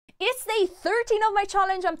day 13 of my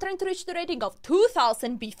challenge. I'm trying to reach the rating of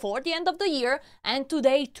 2000 before the end of the year, and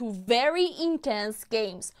today two very intense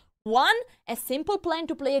games. One, a simple plan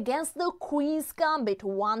to play against the Queen's Gambit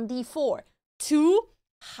 1d4. Two,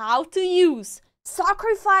 how to use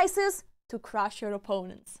sacrifices to crush your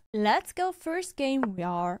opponents. Let's go. First game, we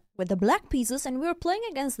are with the black pieces and we're playing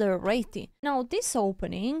against the Rati. Now this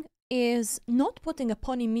opening is not putting a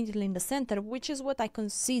pawn immediately in the center, which is what I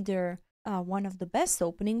consider one of the best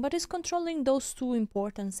opening, but is controlling those two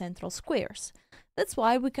important central squares. That's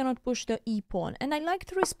why we cannot push the e-pawn, and I like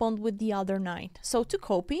to respond with the other knight. So to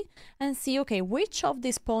copy and see, okay, which of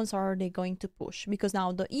these pawns are they going to push? Because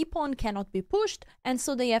now the e-pawn cannot be pushed, and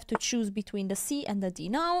so they have to choose between the c and the d.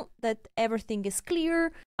 Now that everything is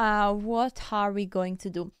clear, what are we going to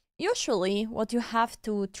do? Usually, what you have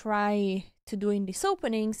to try to do in these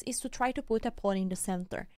openings is to try to put a pawn in the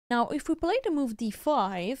center. Now, if we play the move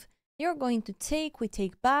d5, they're going to take, we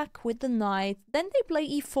take back with the knight, then they play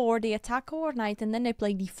e4, they attack our knight, and then they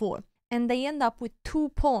play d4. And they end up with two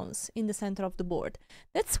pawns in the center of the board.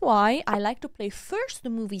 That's why I like to play first the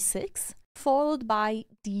move e6, followed by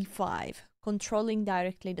d5, controlling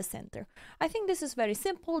directly the center. I think this is very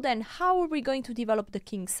simple. Then how are we going to develop the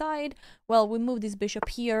king side? Well, we move this bishop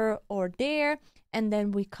here or there, and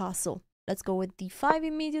then we castle. Let's go with d5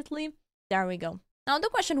 immediately. There we go. Now the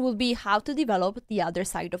question will be how to develop the other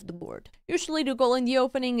side of the board. Usually the goal in the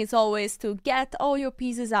opening is always to get all your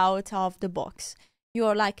pieces out of the box.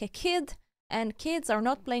 You're like a kid, and kids are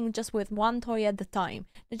not playing just with one toy at a time.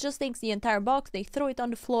 They just take the entire box, they throw it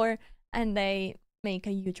on the floor, and they make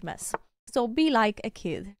a huge mess. So be like a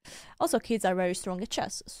kid. Also, kids are very strong at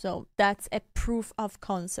chess, so that's a proof of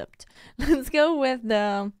concept. Let's go with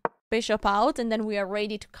the bishop out, and then we are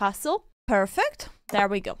ready to castle. Perfect. There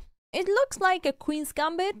we go. It looks like a Queen's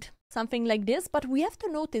Gambit, something like this, but we have to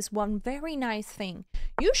notice one very nice thing.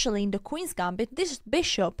 Usually in the Queen's Gambit, this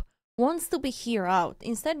bishop wants to be here out.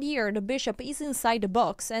 Instead here, the bishop is inside the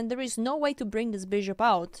box and there is no way to bring this bishop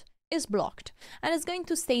out. It's blocked and it's going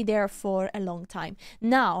to stay there for a long time.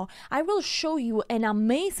 Now, I will show you an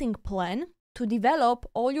amazing plan to develop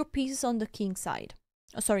all your pieces on the king side.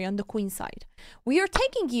 Sorry, on the queen side. We are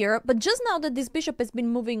taking here, but just now that this bishop has been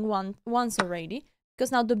moving once already,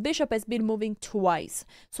 because now the bishop has been moving twice.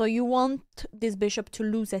 So you want this bishop to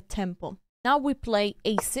lose a tempo. Now we play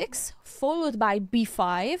a6, followed by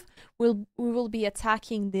b5. We will be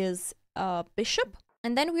attacking this bishop.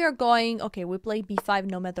 And then we are going, okay, we play b5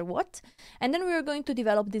 no matter what. And then we are going to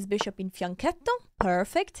develop this bishop in fianchetto.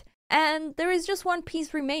 Perfect. And there is just one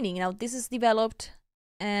piece remaining. Now this is developed,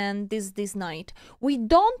 and this knight. We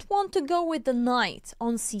don't want to go with the knight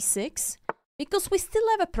on c6, because we still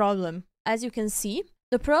have a problem. As you can see,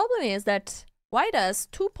 the problem is that white has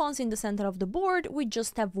two pawns in the center of the board, we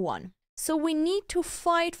just have one. So we need to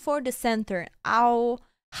fight for the center. How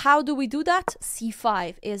do we do that?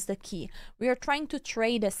 c5 is the key. We are trying to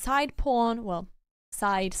trade a side pawn, well,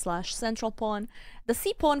 side/central pawn, the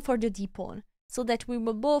c pawn for the d pawn, so that we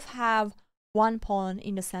will both have one pawn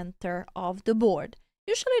in the center of the board.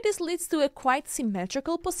 Usually this leads to a quite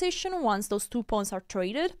symmetrical position once those two pawns are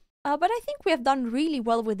traded. But I think we have done really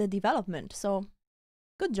well with the development, so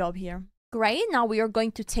good job here. Great, now we are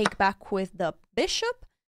going to take back with the bishop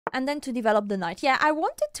and then to develop the knight. Yeah, I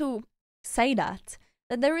wanted to say that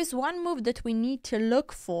there is one move that we need to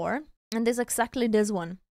look for, and it's exactly this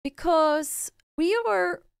one. Because we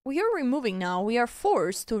are removing now, we are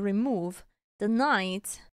forced to remove the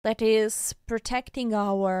knight that is protecting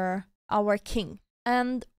our king.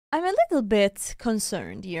 And I'm a little bit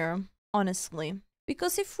concerned here, honestly.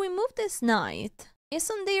 Because if we move this knight,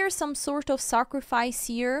 isn't there some sort of sacrifice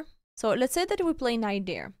here? So let's say that we play knight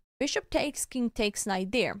there. Bishop takes, king takes,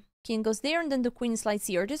 knight there. King goes there and then the queen slides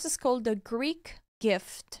here. This is called the Greek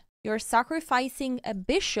gift. You're sacrificing a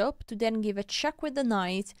bishop to then give a check with the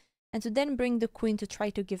knight and to then bring the queen to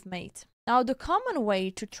try to give mate. Now the common way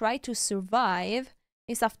to try to survive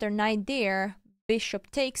is after knight there, bishop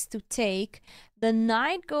takes to take, the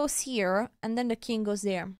knight goes here, and then the king goes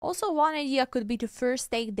there. Also, one idea could be to first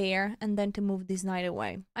take there, and then to move this knight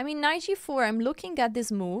away. I mean, knight g4, I'm looking at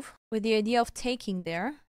this move, with the idea of taking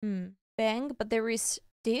there. Bang, but there is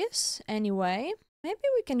this, anyway. Maybe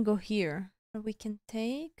we can go here. Or we can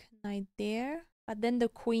take knight there, but then the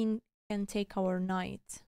queen can take our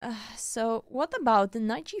knight. So what about the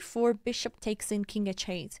knight g4, bishop takes in, king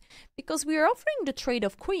h8? Because we are offering the trade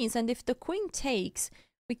of queens, and if the queen takes,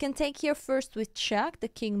 we can take here first with check, the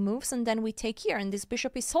king moves, and then we take here, and this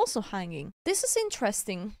bishop is also hanging. This is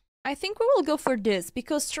interesting. I think we will go for this,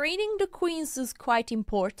 because trading the queens is quite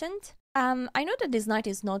important. I know that this knight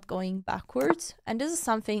is not going backwards, and this is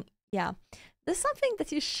something, yeah. there's something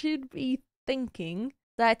that you should be thinking,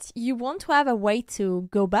 that you want to have a way to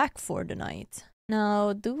go back for the knight.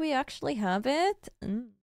 Now, do we actually have it?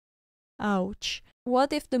 Ouch.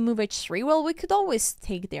 What if the move h3? Well, we could always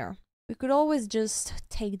take there. We could always just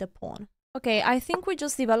take the pawn. Okay, I think we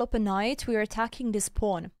just develop a knight. We're attacking this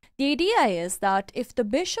pawn. The idea is that if the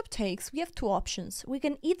bishop takes, we have two options. We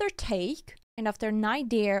can either take, and after knight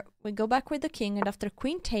there, we go back with the king, and after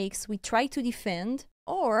queen takes, we try to defend,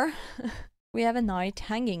 or we have a knight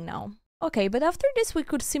hanging now. Okay, but after this, we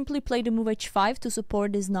could simply play the move h5 to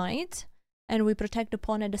support this knight, and we protect the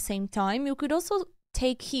pawn at the same time. You could also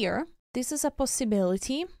take here. This is a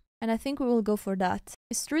possibility, and I think we will go for that.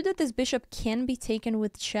 It's true that this bishop can be taken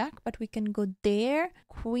with check, but we can go there,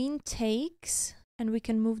 queen takes, and we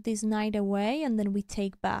can move this knight away, and then we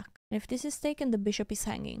take back. And if this is taken, the bishop is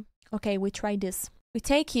hanging. Okay, we try this. We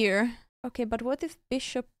take here. Okay, but what if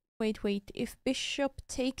bishop... Wait. If bishop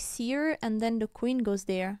takes here, and then the queen goes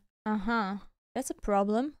there? That's a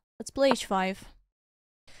problem. Let's play h5.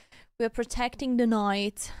 We're protecting the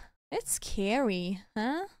knight. It's scary,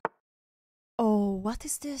 huh? Oh, what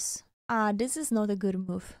is this? This is not a good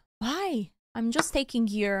move. Why? I'm just taking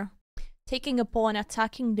here. Taking a pawn,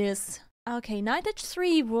 attacking this. Okay, knight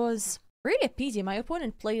h3 was really a pity. My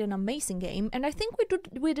opponent played an amazing game, and I think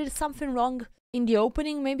we did something wrong in the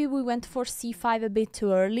opening. Maybe we went for c5 a bit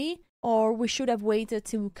too early, or we should have waited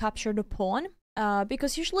to capture the pawn.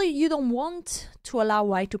 Because usually you don't want to allow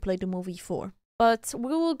white to play the move e4. But we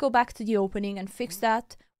will go back to the opening and fix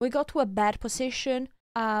that. We got to a bad position.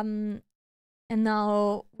 And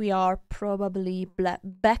now we are probably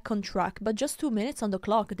back on track. But just 2 minutes on the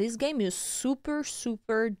clock. This game is super,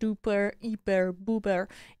 super, duper, hyper, booper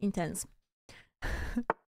intense.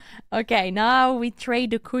 Okay, now we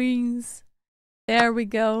trade the queens. There we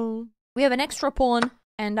go. We have an extra pawn.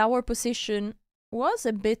 And our position was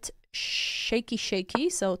a bit shaky.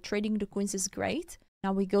 So trading the queens is great.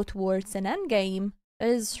 Now we go towards an endgame. It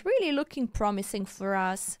is really looking promising for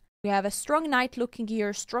us. We have a strong knight looking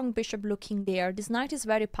here, strong bishop looking there. This knight is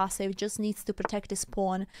very passive, just needs to protect his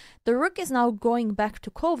pawn. The rook is now going back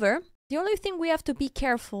to cover. The only thing we have to be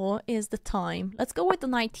careful is the time. Let's go with the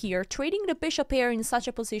knight here. Trading the bishop here in such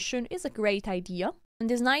a position is a great idea. And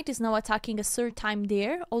this knight is now attacking a third time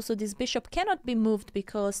there. Also, this bishop cannot be moved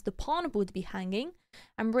because the pawn would be hanging.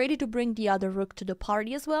 I'm ready to bring the other rook to the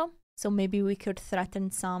party as well. So maybe we could threaten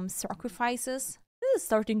some sacrifices. This is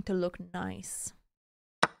starting to look nice.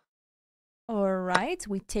 Alright,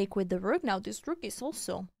 we take with the rook. Now this rook is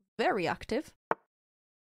also very active.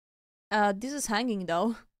 This is hanging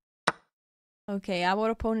though. Okay, our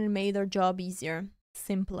opponent made our job easier,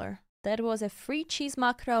 simpler. That was a free cheese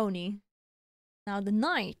macaroni. Now the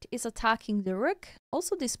knight is attacking the rook.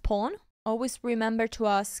 Also this pawn. Always remember to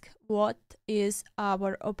ask what is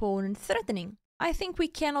our opponent threatening. I think we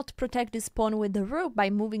cannot protect this pawn with the rook by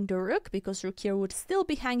moving the rook, because rook here would still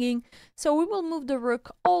be hanging. So we will move the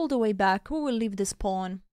rook all the way back. We will leave this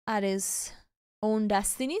pawn at his own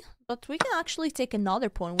destiny. But we can actually take another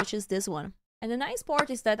pawn, which is this one. And the nice part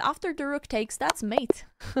is that after the rook takes, that's mate.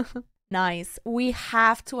 Nice. We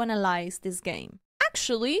have to analyze this game.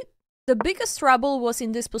 Actually, the biggest trouble was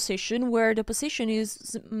in this position, where the position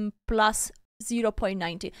is plus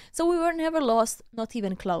 0.90. So we were never lost, not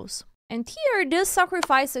even close. And here, this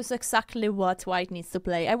sacrifice is exactly what white needs to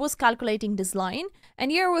play. I was calculating this line,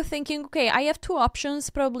 and here we're thinking, okay, I have two options,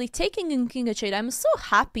 probably taking in king h8. I'm so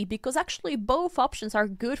happy, because actually both options are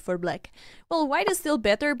good for black. Well, white is still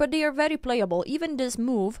better, but they are very playable. Even this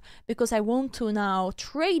move, because I want to now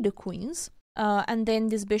trade the queens, and then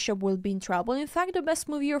this bishop will be in trouble. In fact, the best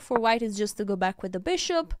move here for white is just to go back with the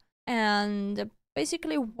bishop, and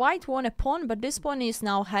basically white won a pawn, but this pawn is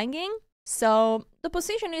now hanging. So the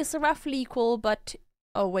position is roughly equal, but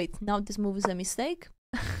oh wait, now this move is a mistake.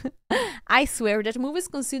 I swear that move is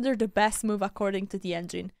considered the best move according to the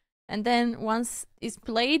engine, and then once it's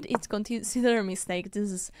played, it's considered a mistake.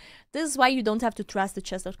 This is why you don't have to trust the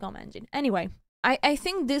chess.com engine. Anyway, I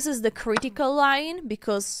think this is the critical line,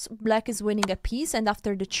 because black is winning a piece, and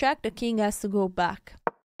after the check, the king has to go back.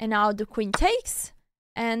 And now the queen takes.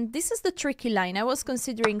 And this is the tricky line. I was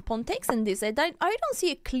considering pawn takes and this. I don't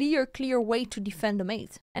see a clear way to defend the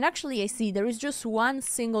mate. And actually I see there is just one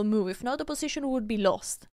single move. If not, the position would be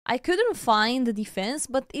lost. I couldn't find the defense,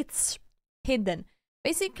 but it's hidden.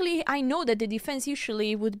 Basically, I know that the defense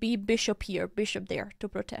usually would be bishop here, bishop there to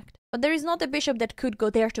protect. But there is not a bishop that could go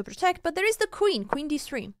there to protect, but there is the queen, queen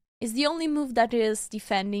d3. It's the only move that is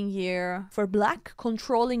defending here for black,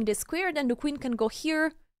 controlling the square. Then the queen can go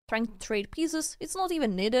here, trying to trade pieces. It's not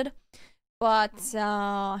even needed, but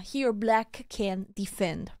here black can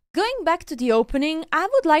defend. Going back to the opening, I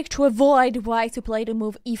would like to avoid white to play the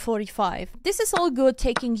move e45. This is all good,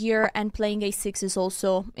 taking here and playing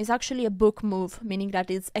a6 is actually a book move, meaning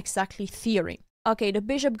that it's exactly theory. Okay, the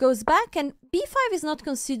bishop goes back, and b5 is not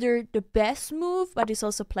considered the best move, but it's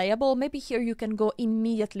also playable. Maybe here you can go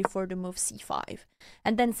immediately for the move c5,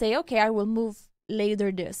 and then say, okay, I will move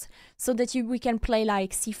later this, so that we can play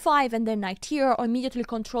like c5 and then knight here, or immediately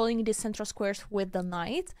controlling the central squares with the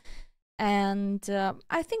knight. And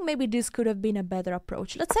I think maybe this could have been a better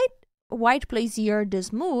approach. Let's say white plays here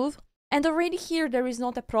this move, and already here there is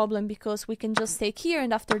not a problem because we can just take here,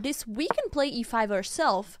 and after this we can play e5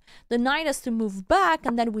 ourselves. The knight has to move back,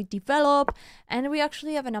 and then we develop, and we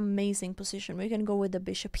actually have an amazing position. We can go with the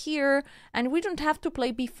bishop here, and we don't have to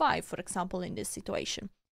play b5, for example, in this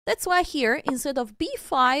situation. That's why here, instead of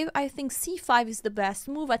b5, I think c5 is the best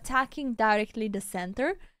move, attacking directly the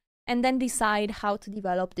center, and then decide how to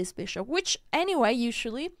develop this bishop, which anyway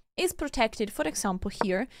usually is protected. For example,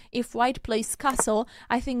 here, if white plays castle,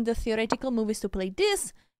 I think the theoretical move is to play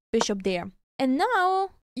this, bishop there. And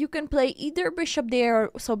now you can play either bishop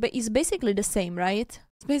there, so it's basically the same, right?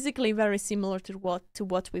 It's basically very similar to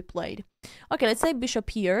what we played. Okay, let's say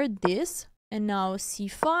bishop here, this, and now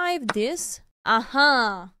c5, this.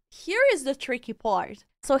 Aha! Here is the tricky part.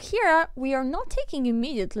 So here we are not taking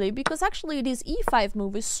immediately because actually this e5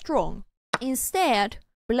 move is strong. Instead,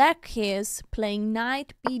 black is playing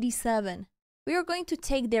knight bd7. We are going to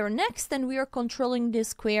take there next, and we are controlling this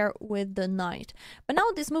square with the knight. But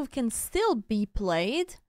now this move can still be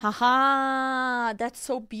played. Haha, that's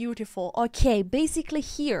so beautiful. Okay, basically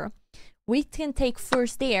here we can take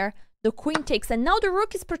first there, the queen takes, and now the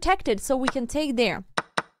rook is protected, so we can take there.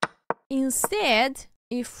 Instead,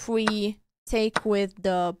 if we take with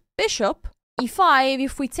the bishop, e5,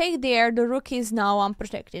 if we take there, the rook is now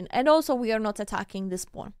unprotected, and also we are not attacking this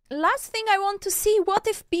pawn. Last thing I want to see, what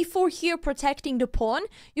if b4 here protecting the pawn?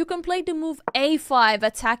 You can play the move a5,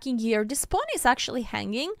 attacking here. This pawn is actually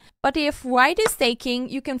hanging, but if white is taking,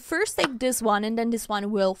 you can first take this one, and then this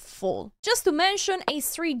one will fall. Just to mention,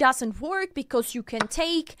 a3 doesn't work because you can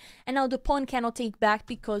take, and now the pawn cannot take back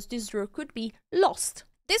because this rook could be lost.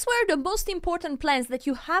 These were the most important plans that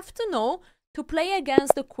you have to know to play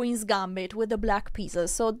against the Queen's Gambit with the black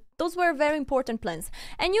pieces. So those were very important plans.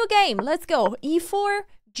 A new game, let's go. e4,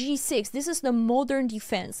 g6. This is the modern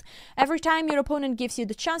defense. Every time your opponent gives you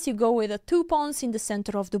the chance, you go with the 2 pawns in the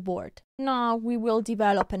center of the board. Now we will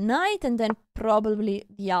develop a knight and then probably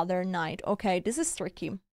the other knight. Okay, this is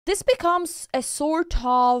tricky. This becomes a sort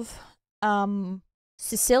of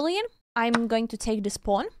Sicilian. I'm going to take this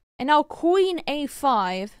pawn. And now queen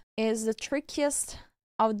a5 is the trickiest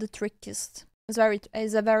of the trickiest.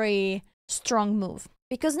 It's a very strong move.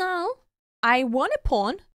 Because now I won a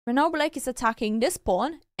pawn, but now black is attacking this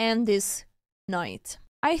pawn and this knight.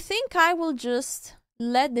 I think I will just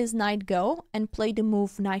let this knight go and play the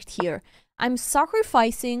move knight here. I'm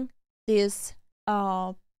sacrificing this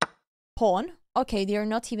pawn. Okay, they are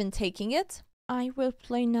not even taking it. I will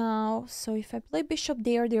play now. So if I play bishop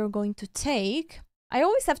there, they are going to take. I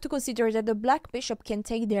always have to consider that the black bishop can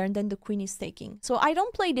take there and then the queen is taking. So I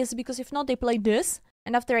don't play this because if not, they play this.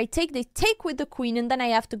 And after I take, they take with the queen and then I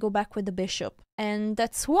have to go back with the bishop. And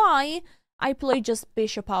that's why I play just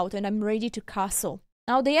bishop out and I'm ready to castle.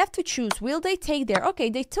 Now they have to choose. Will they take there? Okay,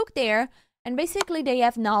 they took there and basically they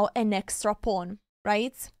have now an extra pawn,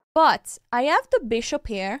 right? But I have the bishop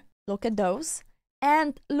here. Look at those.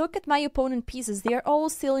 And look at my opponent pieces, they are all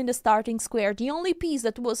still in the starting square. The only piece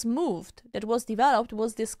that was moved, that was developed,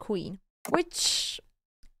 was this queen. Which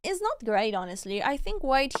is not great, honestly. I think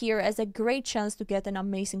white here has a great chance to get an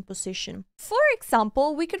amazing position. For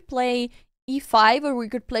example, we could play e5 or we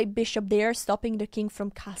could play bishop there, stopping the king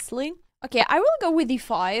from castling. Okay, I will go with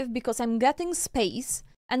e5 because I'm getting space.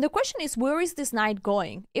 And the question is, where is this knight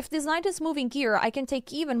going? If this knight is moving here, I can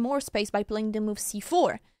take even more space by playing the move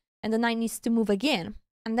c4. And the knight needs to move again.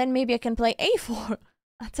 And then maybe I can play a4.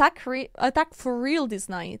 Attack for real this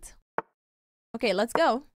knight. Okay, let's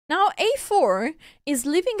go. Now a4 is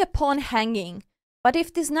leaving a pawn hanging. But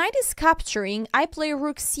if this knight is capturing, I play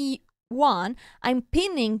rook c1. I'm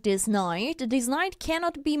pinning this knight. This knight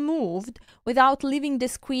cannot be moved without leaving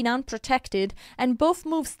this queen unprotected. And both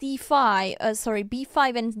moves b5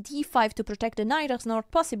 and d5 to protect the knight is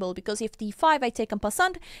not possible. Because if d5 I take en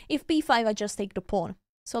passant, if b5 I just take the pawn.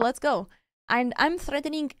 So let's go. And I'm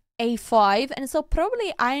threatening a5, and so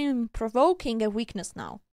probably I'm provoking a weakness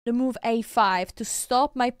now. The move a5 to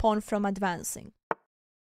stop my pawn from advancing.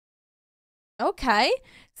 Okay,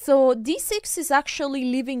 so d6 is actually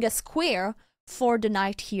leaving a square for the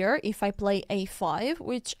knight here if I play a5,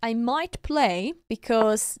 which I might play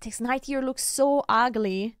because this knight here looks so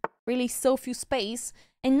ugly. really so few space.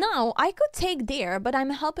 And now I could take there, but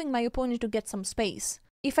I'm helping my opponent to get some space.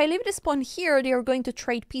 If I leave this pawn here, they are going to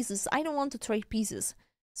trade pieces. I don't want to trade pieces.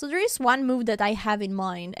 So there is one move that I have in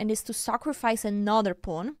mind, and is to sacrifice another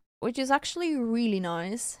pawn, which is actually really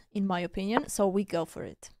nice, in my opinion. So we go for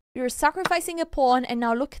it. We're sacrificing a pawn, and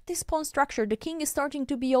now look at this pawn structure. The king is starting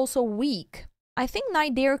to be also weak. I think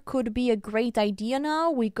knight there could be a great idea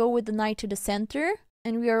now. We go with the knight to the center,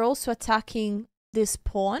 and we are also attacking this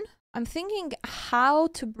pawn. I'm thinking how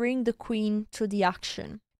to bring the queen to the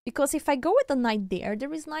action. Because if I go with the knight there,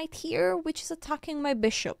 there is knight here, which is attacking my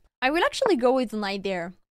bishop. I will actually go with the knight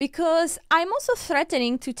there, because I'm also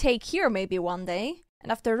threatening to take here maybe one day.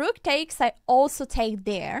 And after rook takes, I also take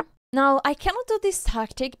there. Now, I cannot do this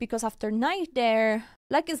tactic, because after knight there,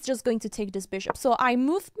 black is just going to take this bishop. So I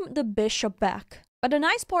move the bishop back. But the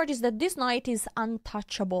nice part is that this knight is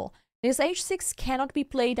untouchable. This h6 cannot be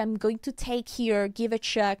played. I'm going to take here, give a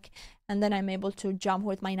check, and then I'm able to jump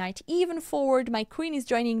with my knight even forward. My queen is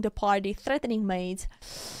joining the party, threatening mate.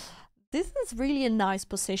 This is really a nice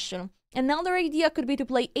position. Another idea could be to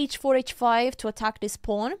play h4, h5 to attack this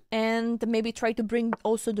pawn, and maybe try to bring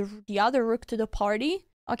also the other rook to the party.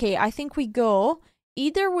 Okay, I think we go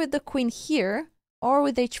either with the queen here or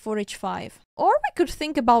with h4, h5. Or we could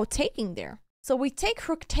think about taking there. So we take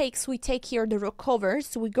rook takes, we take here the rook covers,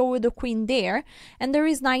 so we go with the queen there, and there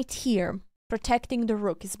is knight here, protecting the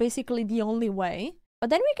rook. It's basically the only way.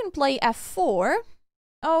 But then we can play f4.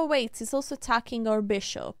 Oh wait, it's also attacking our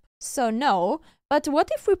bishop. So no, but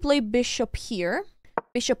what if we play bishop here?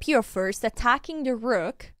 Bishop here first, attacking the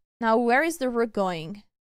rook. Now where is the rook going?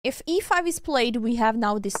 If e5 is played, we have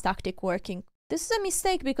now this tactic working. This is a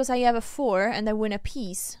mistake because I have a 4 and I win a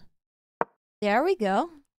piece. There we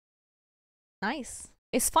go. Nice.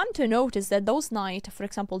 It's fun to notice that those knight, for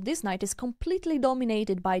example, this knight is completely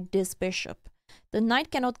dominated by this bishop. The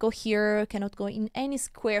knight cannot go here, cannot go in any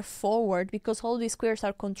square forward because all these squares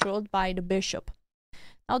are controlled by the bishop.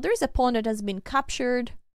 Now there is a pawn that has been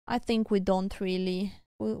captured. I think we don't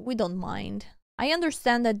mind. I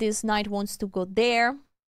understand that this knight wants to go there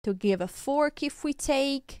to give a fork if we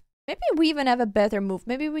take. Maybe we even have a better move.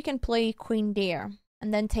 Maybe we can play queen there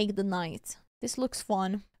and then take the knight. This looks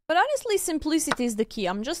fun. But honestly, simplicity is the key.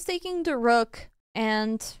 I'm just taking the rook,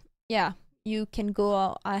 and yeah, you can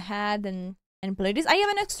go ahead and play this. I have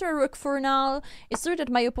an extra rook for now. It's true that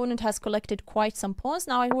my opponent has collected quite some pawns.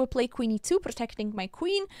 Now I will play queen e2, protecting my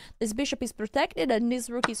queen. This bishop is protected, and this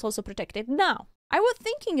rook is also protected. Now, I was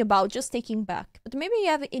thinking about just taking back, but maybe you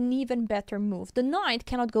have an even better move. The knight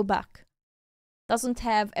cannot go back. Doesn't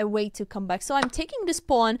have a way to come back. So I'm taking this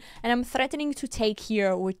pawn, and I'm threatening to take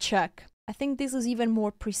here with check. I think this is even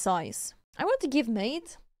more precise. I want to give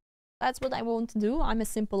mate. That's what I want to do. I'm a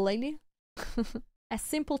simple lady. A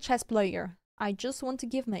simple chess player. I just want to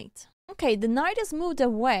give mate. Okay, the knight has moved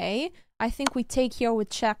away. I think we take here with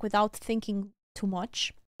check without thinking too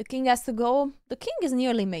much. The king has to go. The king is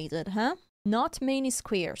nearly mated, huh? Not many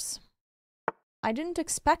squares. I didn't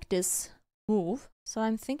expect this move. So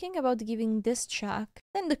I'm thinking about giving this check.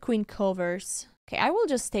 Then the queen covers. Okay, I will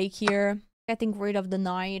just take here. Getting rid of the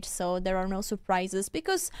knight, so there are no surprises,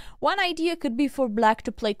 because one idea could be for black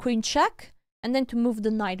to play queen check and then to move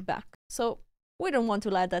the knight back. So we don't want to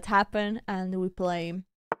let that happen, and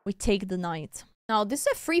we take the knight. Now this is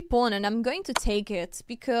a free pawn, and I'm going to take it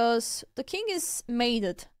because the king is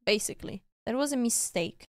mated, basically. That was a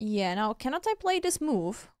mistake. Yeah, now cannot I play this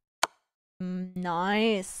move?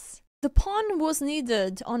 Nice. The pawn was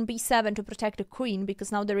needed on b7 to protect the queen,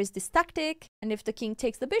 because now there is this tactic, and if the king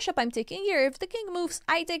takes the bishop, I'm taking here. If the king moves,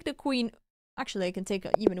 I take the queen. Actually, I can take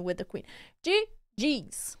even with the queen.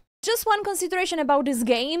 GG's. Just one consideration about this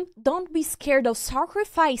game: don't be scared of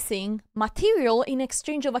sacrificing material in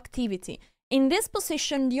exchange of activity. In this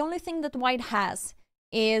position, the only thing that white has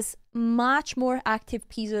is much more active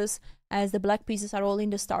pieces, as the black pieces are all in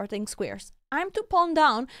the starting squares. I'm 2 pawn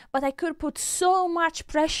down, but I could put so much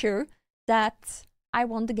pressure that I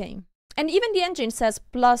won the game. And even the engine says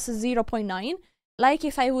plus 0.9, like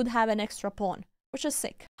if I would have an extra pawn, which is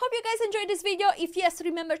sick. Hope you guys enjoyed this video. If yes,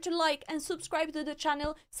 remember to like and subscribe to the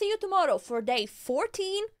channel. See you tomorrow for day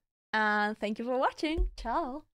 14, and thank you for watching. Ciao!